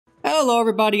Hello,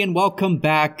 everybody, and welcome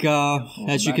back.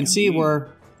 As you can see, we're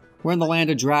in the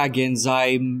land of dragons.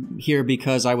 I'm here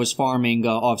because I was farming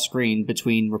off-screen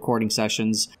between recording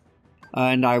sessions,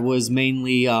 and I was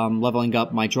mainly leveling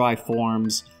up my dry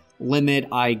forms. Limit,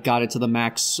 I got it to the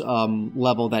max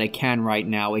level that it can right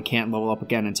now. It can't level up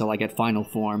again until I get final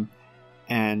form.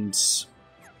 And,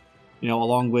 you know,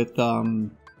 along with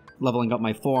leveling up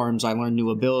my forms, I learned new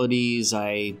abilities.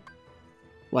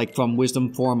 Like, from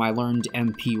Wisdom form, I learned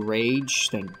MP Rage.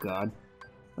 Thank God.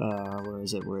 Where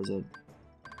is it?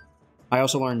 I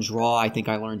also learned Draw. I think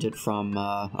I learned it from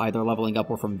either leveling up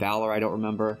or from Valor. I don't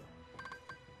remember.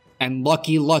 And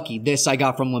Lucky, this I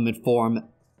got from Limit form.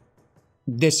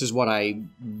 This is what I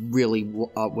really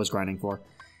was grinding for.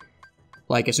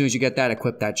 Like, as soon as you get that,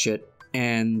 equip that shit.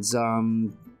 And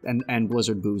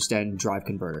Blizzard Boost and Drive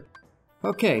Converter.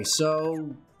 Okay,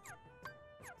 so...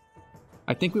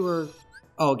 I think we were...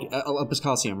 Oh, Olympus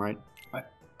Coliseum, right?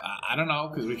 I don't know,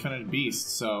 because we finished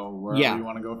Beast, so wherever you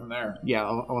want to go from there. Yeah,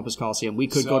 Olympus Coliseum. We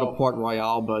could go to Port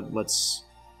Royale, but let's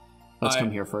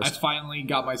come here first. I finally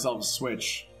got myself a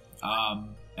Switch,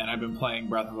 and I've been playing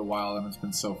Breath of the Wild, and it's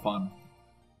been so fun.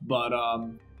 But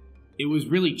it was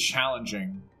really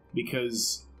challenging,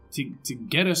 because to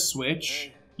get a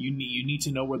Switch, you need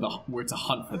to know where to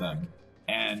hunt for them.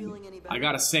 And I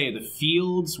gotta say, the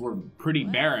fields were pretty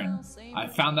barren. I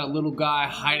found that little guy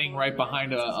hiding right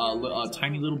behind a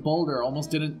tiny little boulder.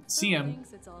 Almost didn't see him.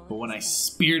 But when I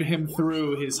speared him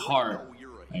through his heart,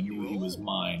 I knew he was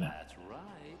mine. That's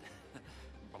right.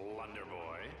 Blunder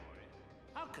boy.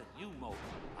 How could you mope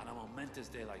on a momentous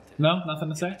day like this? No? Nothing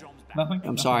to say? Nothing?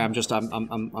 I'm sorry,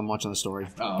 I'm watching the story.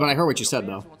 Oh. But I heard what you said,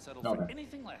 though. Okay.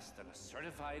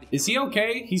 Is he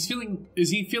okay? Is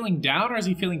he feeling down or is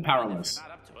he feeling powerless?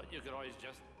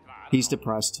 He's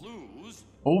depressed.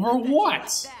 Over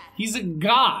what? He's a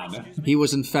god. He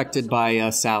was infected by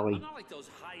Sally.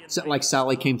 Like,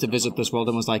 Sally came to visit this world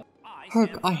and was like,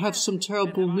 Herc, I have some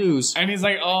terrible news. And he's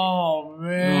like, oh,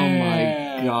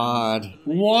 man. Oh, my God.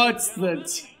 What's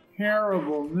the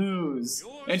terrible news?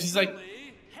 And she's like,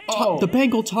 oh. The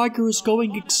Bengal tiger is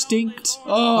going extinct.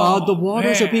 Oh, the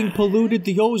waters man. are being polluted.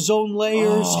 The ozone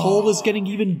layer's hole is getting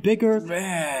even bigger.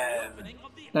 Man.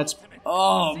 That's...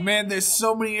 Oh, man, there's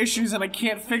so many issues and I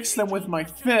can't fix them with my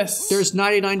fists. There's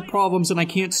 99 problems and I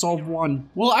can't solve one.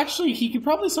 Well, actually, he could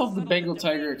probably solve the Bengal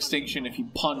tiger extinction if he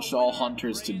punched all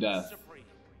hunters to death.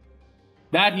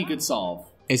 That he could solve.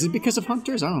 Is it because of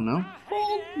hunters? I don't know.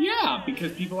 Well, yeah,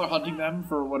 because people are hunting them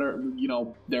for whatever, you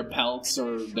know, their pelts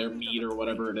or their meat or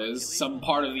whatever it is, some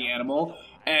part of the animal,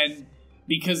 and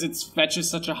because it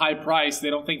fetches such a high price, they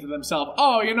don't think to themselves,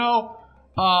 oh, you know,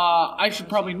 I should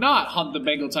probably not hunt the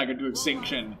Bengal tiger to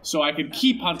extinction, so I could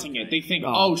keep hunting it. They think,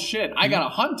 oh shit, I gotta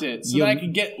hunt it so that I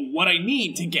can get what I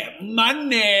need to get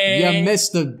money. You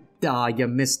missed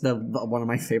one of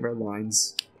my favorite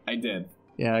lines. I did.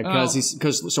 Yeah,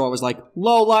 because Sora was like,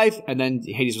 low life, and then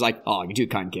Hades was like, oh, you're too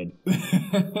kind, kid.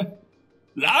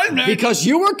 Because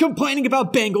you were complaining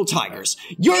about Bengal tigers.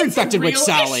 You're infected with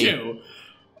Sally. Issue.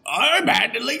 I'm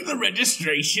handling the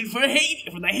registration for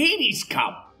the Hades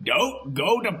Cup. Don't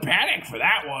go to panic for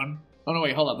that one. Oh, no,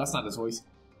 wait, hold up. That's not his voice.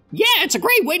 Yeah, it's a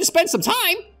great way to spend some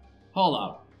time. Hold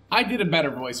up. I did a better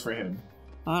voice for him.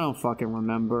 I don't fucking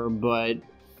remember, but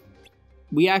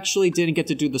we actually didn't get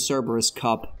to do the Cerberus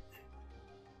Cup.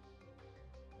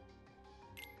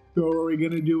 So are we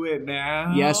gonna do it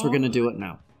now? Yes, we're gonna do it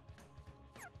now.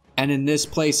 And in this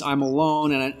place, I'm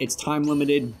alone, and it's time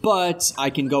limited, but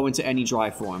I can go into any dry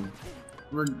form.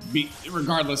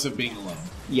 Regardless of being alone?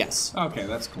 Yes. Okay,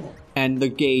 that's cool. And the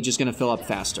gauge is gonna fill up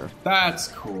faster. That's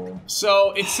cool.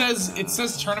 So, it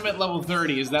says tournament level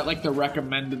 30. Is that like the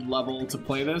recommended level to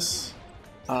play this?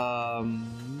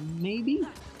 Maybe?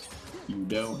 You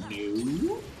don't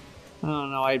know? I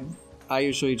don't know, I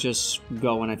usually just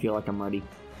go when I feel like I'm ready.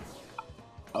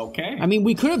 Okay. I mean,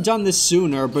 we could have done this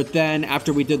sooner, but then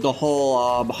after we did the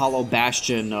whole Hollow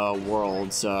Bastion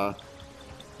worlds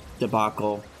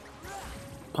debacle.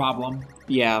 Problem?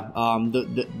 Yeah,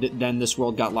 then this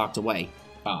world got locked away.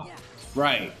 Oh,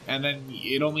 right. And then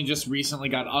it only just recently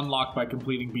got unlocked by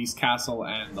completing Beast Castle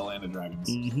and the Land of Dragons.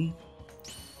 Mm-hmm.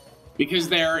 Because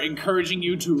they're encouraging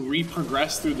you to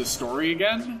re-progress through the story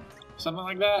again? Something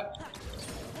like that?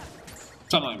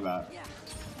 Something like that.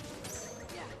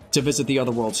 To visit the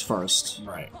other worlds first.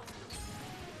 Right.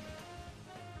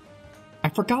 I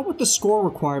forgot what the score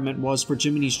requirement was for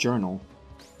Jiminy's Journal.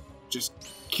 Just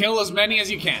kill as many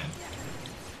as you can.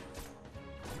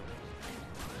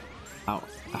 Oh.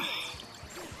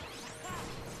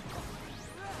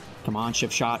 Come on,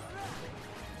 shift shot.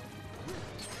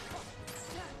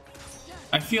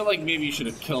 I feel like maybe you should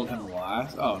have killed him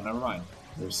last. Oh, never mind.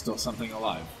 There's still something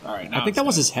alive. All right, now I think that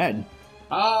was his head.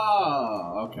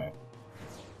 Oh, okay.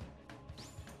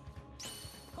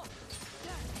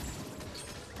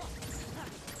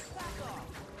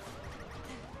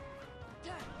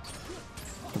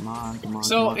 Come on, come on.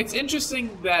 So come on. it's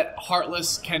interesting that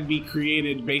Heartless can be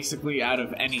created basically out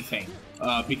of anything,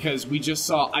 because we just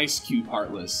saw Ice Cube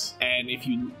Heartless, and if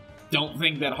you don't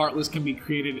think that Heartless can be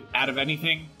created out of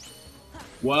anything,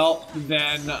 well,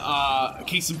 then,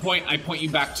 case in point, I point you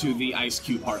back to the Ice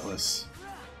Cube Heartless.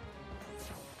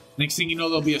 Next thing you know,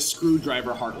 there'll be a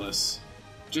Screwdriver Heartless.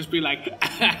 Just be like,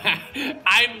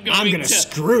 I'm gonna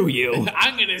screw you.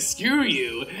 I'm gonna screw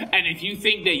you. And if you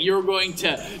think that you're going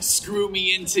to screw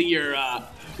me into your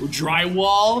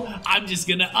drywall, I'm just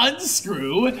gonna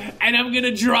unscrew and I'm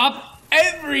gonna drop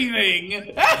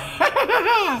everything.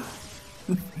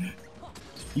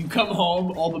 You come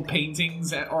home, all the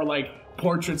paintings or like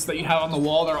portraits that you have on the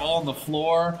wall, they're all on the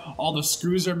floor, all the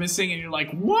screws are missing, and you're like,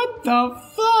 what the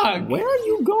fuck? Where are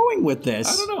you going with this?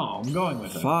 I don't know, I'm going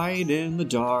with it. Fight in the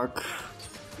dark.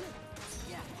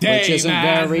 Day, which isn't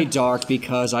man. very dark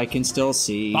because I can still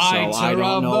see, Fighter so I don't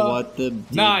of know the what the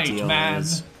night, deal man.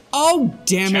 is. Oh,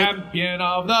 damn it. Champion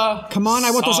of the Come on, I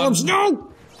want those sun. orbs.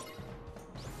 No!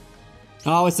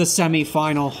 Oh, it's the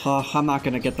semi-final. I'm not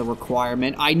gonna get the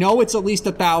requirement. I know it's at least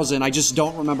 1,000. I just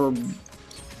don't remember.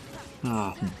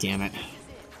 Ah, damn it.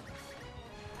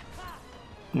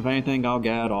 If anything, I'll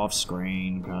get off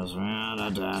screen, because...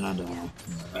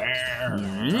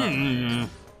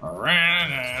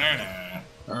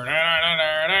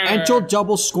 Enter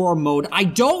double score mode. I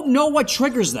don't know what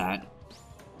triggers that.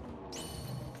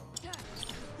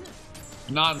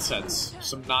 Nonsense.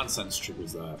 Some nonsense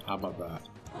triggers that. How about that?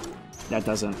 That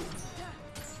doesn't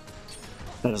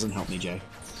help me, Jay.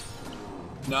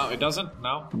 No, it doesn't?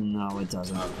 No? No, it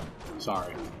doesn't. Okay.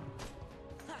 Sorry.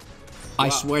 I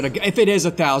swear to God, if it is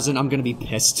 1,000, I'm gonna be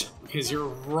pissed. Because you're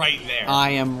right there.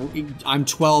 I'm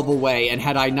 12 away, and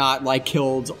had I not, like,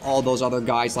 killed all those other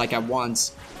guys, like, at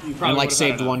once, and, like,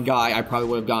 saved one guy, I probably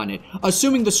would have gotten it.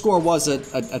 Assuming the score was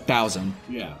 1,000.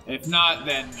 Yeah. If not,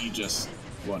 then you just...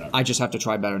 whatever. I just have to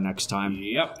try better next time.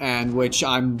 Yep. And which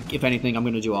if anything, I'm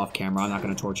gonna do off camera. I'm not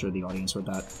gonna torture the audience with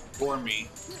that. Or me.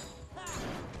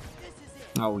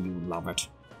 Oh, you love it.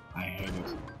 I hate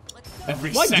it.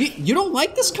 Every What? second. You don't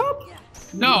like this cup?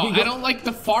 No, I don't like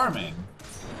the farming.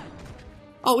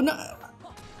 Oh, no.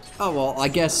 Oh, well, I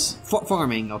guess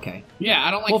farming, okay. Yeah,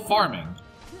 I don't like farming.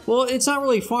 Well, it's not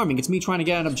really farming. It's me trying to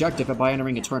get an objective by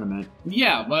entering a tournament.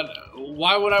 Yeah, but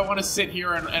why would I want to sit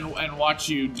here and watch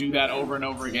you do that over and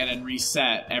over again and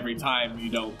reset every time you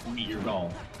don't meet your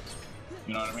goal?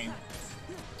 You know what I mean?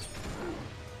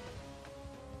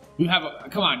 You have a...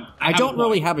 come on. I don't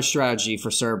really have a strategy for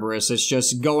Cerberus. It's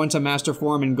just go into Master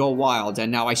Form and go wild,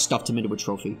 and now I stuffed him into a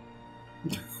trophy.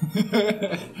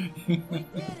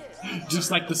 Just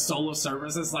like the solo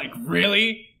Cerberus is like,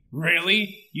 really?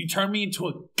 Really? You turned me into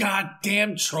a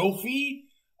goddamn trophy?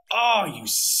 Oh, you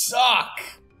suck!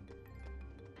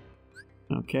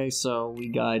 Okay, so we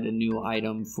got a new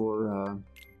item for,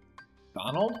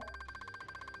 Donald?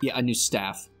 Yeah, a new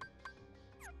staff.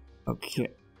 Okay.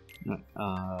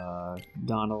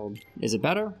 Donald. Is it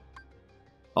better?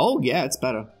 Oh, yeah, it's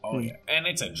better. Oh, yeah. And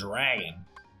it's a dragon.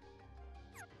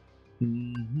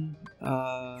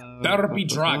 Better be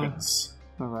dragons.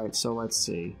 Alright, so let's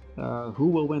see. Who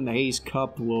will win the Haze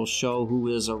Cup will show who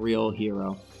is a real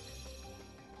hero.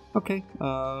 Okay,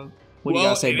 what do you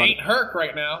gotta say about it? It ain't Herc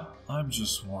right now. I'm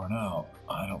just worn out.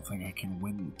 I don't think I can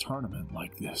win the tournament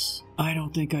like this. I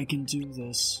don't think I can do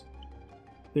this.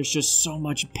 There's just so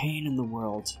much pain in the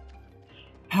world.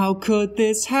 How could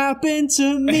this happen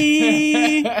to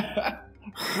me?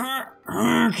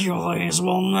 Hercules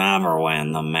will never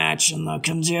win the match in the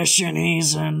condition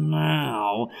he's in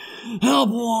now. Help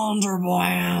Wonder Boy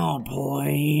out,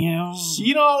 please.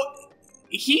 You know,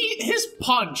 his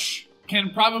punch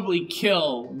can probably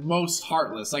kill most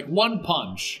Heartless. Like, one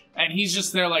punch. And he's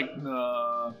just there like,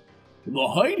 nah. The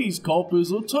Hades Cup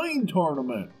is a team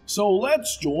tournament, so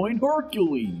let's join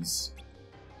Hercules.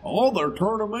 Other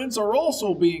tournaments are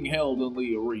also being held in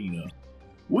the arena.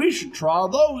 We should try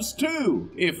those too,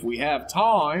 if we have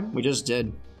time. We just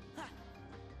did.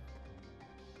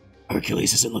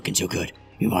 Hercules isn't looking too good.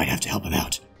 You might have to help him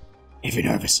out. If you're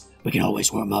nervous, we can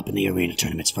always warm up in the arena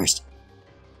tournaments first.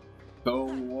 So,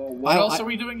 what else are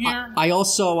we doing here? I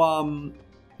also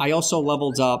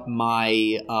leveled up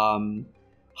my,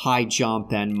 high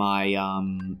jump and my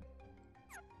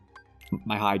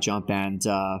high jump and,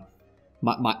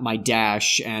 my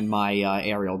dash and my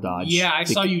aerial dodge. Yeah, I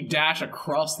saw you dash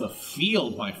across the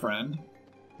field, my friend.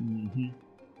 Mm-hmm.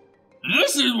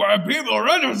 This is where people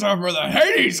register for the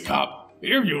Hades Cup.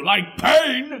 If you like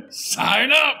pain,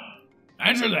 sign up.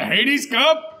 Enter the Hades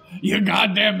Cup, you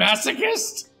goddamn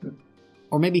masochist.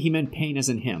 Or maybe he meant pain as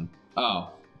in him.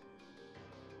 Oh.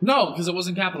 No, because it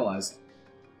wasn't capitalized.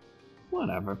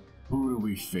 Whatever. Who do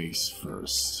we face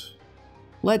first?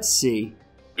 Let's see.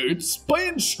 It's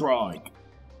Spin Strike.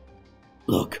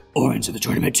 Look, Orin's in the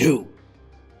tournament too.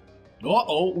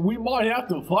 Uh-oh, we might have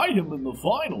to fight him in the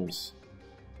finals.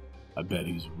 I bet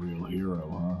he's a real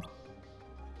hero, huh?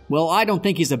 Well, I don't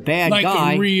think he's a bad guy.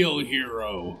 Like a real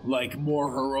hero. Like more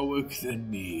heroic than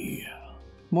me.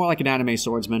 More like an anime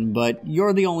swordsman, but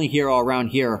you're the only hero around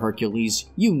here, Hercules.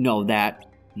 You know that.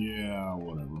 Yeah,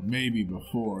 whatever. Maybe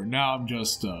before. Now I'm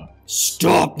just,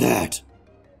 Stop that!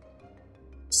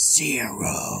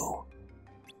 Zero.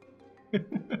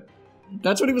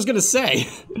 That's what he was gonna say.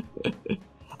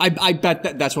 I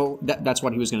bet that's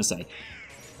what he was gonna say.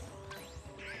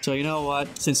 So you know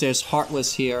what? Since there's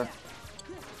Heartless here.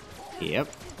 Yep.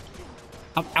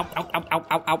 Ow, ow, ow, ow, ow,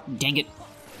 ow, ow. Dang it.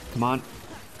 Come on.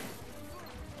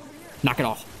 Knock it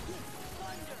off.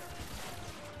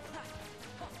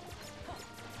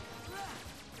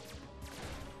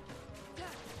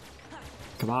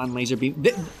 Come on, laser beam.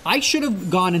 I should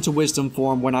have gone into wisdom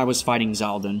form when I was fighting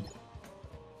Zaldin.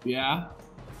 Yeah?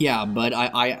 Yeah, but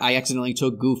I accidentally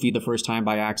took Goofy the first time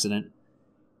by accident.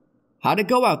 How'd it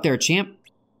go out there, champ?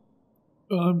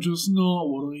 I'm just not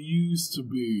what I used to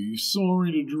be.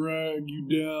 Sorry to drag you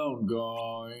down,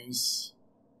 guys.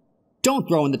 Don't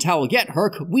throw in the towel yet,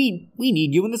 Herc. We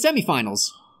need you in the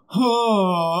semifinals.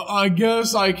 I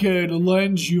guess I could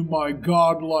lend you my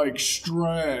godlike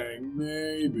strength,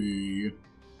 maybe.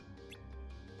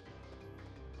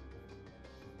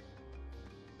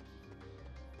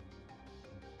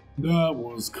 That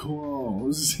was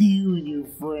close. You and your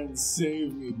friends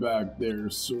saved me back there,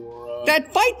 Sora.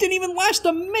 That fight didn't even last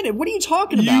a minute. What are you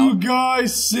talking about? You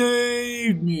guys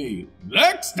saved me.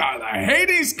 Next are the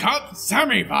Hades Cup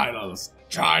semifinals.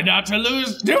 Try not to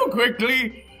lose too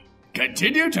quickly.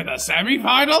 Continue to the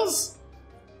semifinals.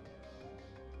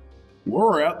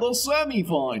 We're at the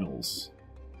semifinals.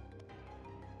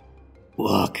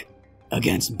 Look,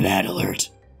 against Bad Alert.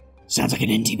 Sounds like an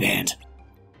indie band.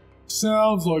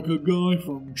 Sounds like a guy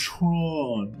from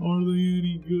Tron. Are they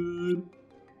any good?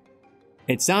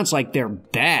 It sounds like they're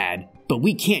bad, but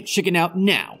we can't chicken out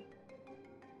now.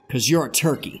 'Cause you're a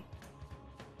turkey.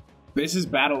 This is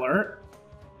Bad Alert?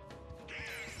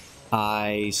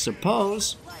 I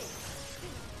suppose.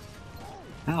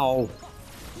 Ow.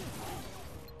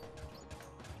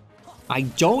 I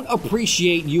don't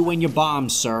appreciate you and your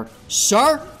bombs, sir.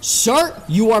 Sir,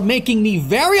 you are making me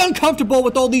very uncomfortable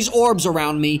with all these orbs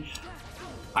around me.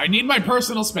 I need my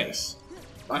personal space.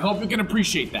 I hope you can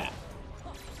appreciate that.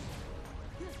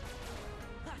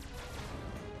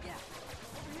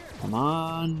 Come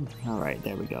on. Alright,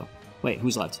 there we go. Wait,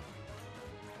 who's left?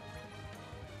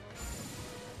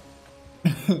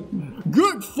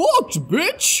 Get fucked,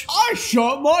 bitch! I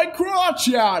shot my crotch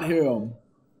at him!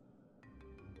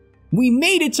 We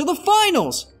made it to the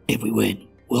finals! If we win,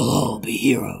 we'll all be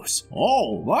heroes.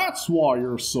 Oh, that's why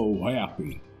you're so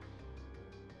happy.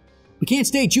 We can't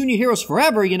stay junior heroes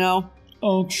forever, you know.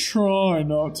 I'll try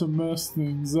not to mess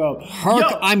things up. Herc,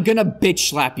 I'm gonna bitch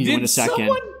slap you in a second. Did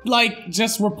someone, like,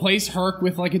 just replace Herc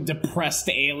with, like, a depressed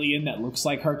alien that looks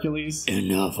like Hercules?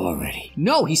 Enough already.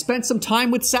 No, he spent some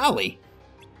time with Sally.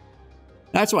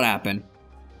 That's what happened.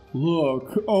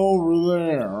 Look, over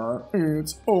there,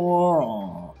 it's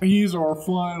Aura. He's our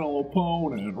final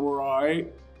opponent,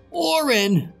 right?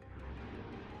 Orin!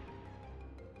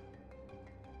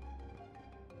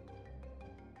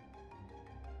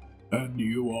 And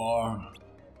you are?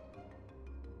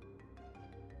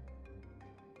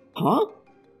 Huh?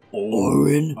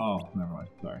 Orin? Oh, never mind,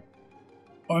 sorry.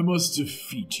 I must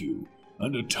defeat you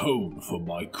and atone for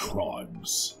my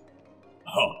crimes.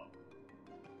 Huh.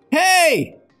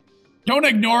 Hey! Don't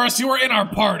ignore us, you were in our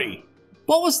party!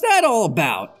 What was that all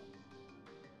about?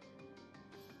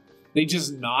 They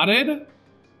just nodded?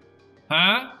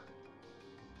 Huh?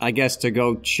 I guess to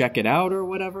go check it out or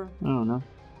whatever? I don't know.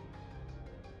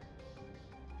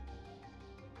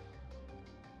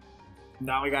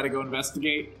 Now we gotta go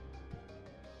investigate?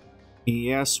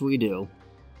 Yes, we do.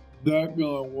 That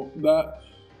guy,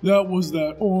 that was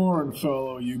that Orin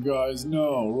fellow you guys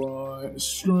know, right?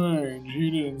 Strange,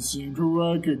 he didn't seem to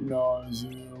recognize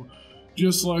you.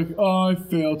 Just like I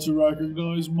failed to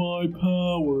recognize my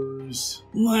powers.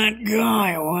 That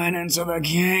guy went into the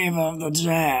cave of the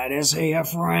dead. Is he a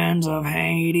friend of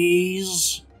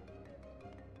Hades?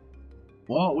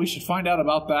 Well, we should find out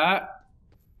about that.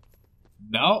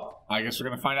 No, I guess we're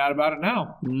gonna find out about it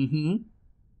now. Mm-hmm.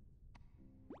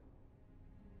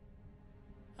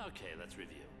 Okay, let's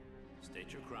review.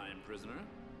 State your crime, prisoner.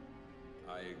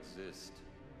 I exist.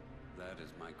 That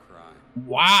is my crime.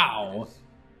 Wow.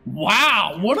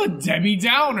 Wow, what a Debbie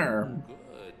Downer.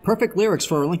 Good. Perfect lyrics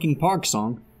for a Linkin Park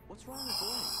song. What's wrong with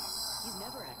Oren? He's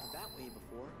never acted that way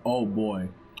before. Oh boy.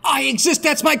 I exist,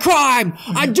 that's my crime!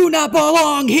 I do not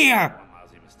belong here! One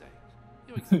lousy mistake.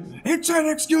 You exist. It's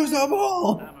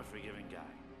inexcusable! I'm a forgiving guy.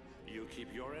 You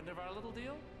keep your end of our little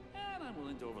deal, and I'm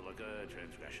willing to overlook a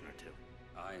transgression or two.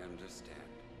 I understand.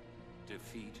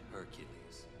 Defeat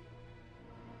Hercules.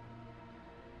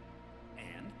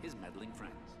 And his meddling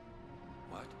friends.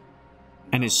 What?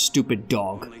 And his stupid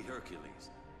dog. Only Hercules.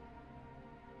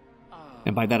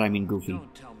 And by that I mean Goofy.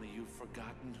 Don't tell me you've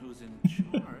forgotten who's in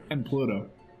charge. And Pluto.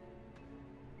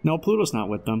 No, Pluto's not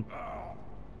with them.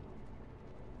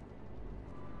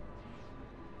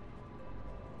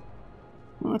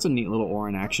 Well, that's a neat little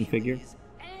Orin action figure.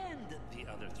 And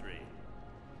the other three.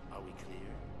 Are we clear?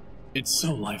 It's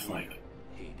so lifelike.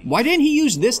 Why didn't he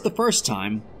use this the first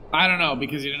time? I don't know,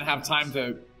 because he didn't have time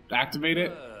to activate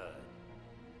it.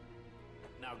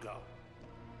 Now go.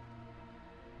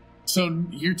 So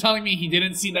you're telling me he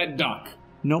didn't see that duck?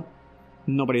 Nope.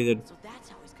 Nobody did. So that's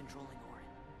how he's controlling Oren.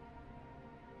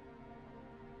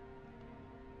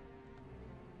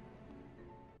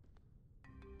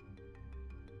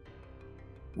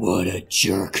 What a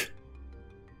jerk.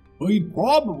 He'd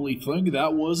probably think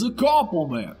that was a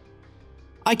compliment.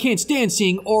 I can't stand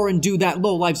seeing Orin do that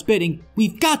lowlife's bidding.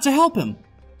 We've got to help him.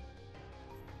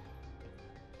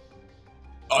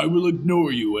 I will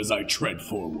ignore you as I tread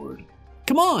forward.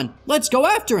 Come on, let's go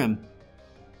after him.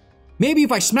 Maybe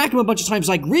if I smack him a bunch of times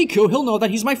like Riku, he'll know that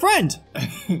he's my friend.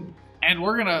 And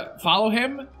we're gonna follow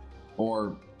him?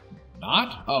 Or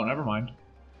not? Oh, never mind.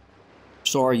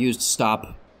 Sora used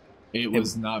stop. It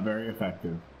was not very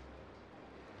effective.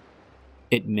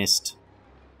 It missed.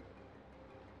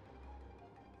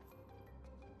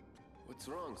 What's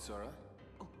wrong, Sora?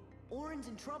 Oh, Oren's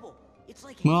in trouble. It's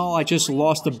like Well, I just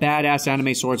lost a brainwashed. badass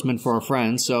anime swordsman for a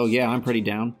friend, so yeah, I'm pretty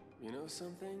down. You know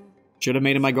something? Should have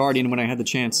made him my guardian when I had the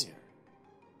chance.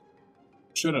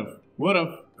 Should've,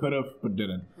 would've, could've, but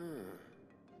didn't.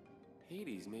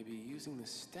 Hades may be using the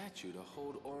statue to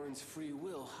hold Oren's free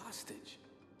will hostage.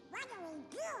 What do we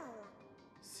do?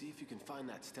 See if you can find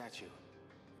that statue.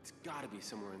 It's gotta be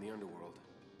somewhere in the underworld.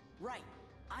 Right.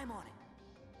 I'm on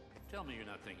it. Tell me you're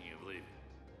not thinking of leaving.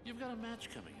 You've got a match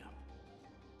coming up.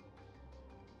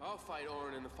 I'll fight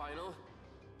Oren in the final.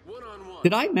 One-on-one.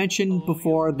 Did I mention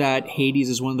before that Hades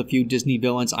is one of the few Disney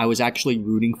villains I was actually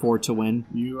rooting for to win?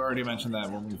 You already mentioned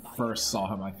that when we first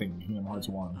saw him, I think, in Kingdom Hearts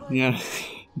 1. Yeah.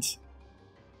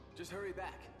 Just hurry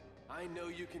back. I know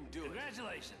you can do it.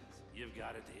 Congratulations. You've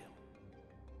got a deal.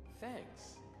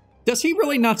 Thanks. Does he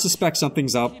really not suspect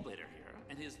something's up? Keyblade here,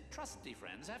 and his trusty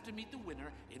friends have to meet the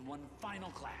winner in one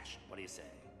final clash. What do you say?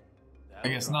 I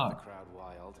guess not. The crowd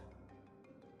wild.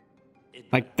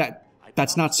 Like,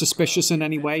 that's not suspicious in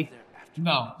any way?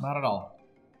 No, not at all.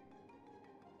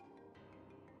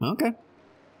 Okay.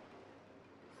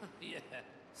 Yeah,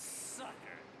 sucker.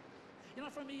 You know,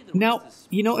 for me, the Now, rest is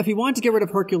you know, if he wanted to get rid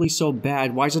of Hercules so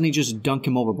bad, why doesn't he just dunk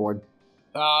him overboard?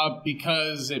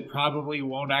 Because it probably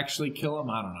won't actually kill him,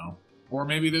 I don't know. Or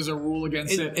maybe there's a rule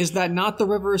against it. Is that not the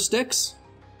River of Styx?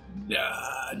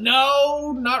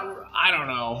 No, not... I don't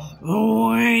know. The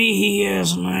way he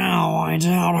is now, I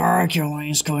doubt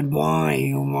Hercules could buy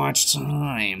you much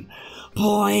time.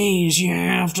 Please, you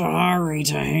have to hurry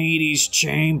to Hades'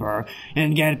 chamber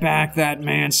and get back that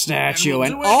man's statue.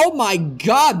 And And we'll do it. oh my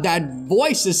god, that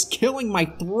voice is killing my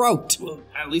throat. Well,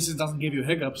 at least it doesn't give you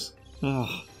hiccups. Ugh.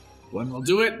 When we'll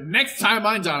do it next time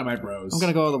on Dynamite Bros. I'm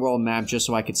gonna go to the world map just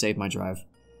so I could save my drive.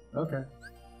 Okay.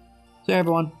 See you,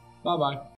 everyone. Bye-bye.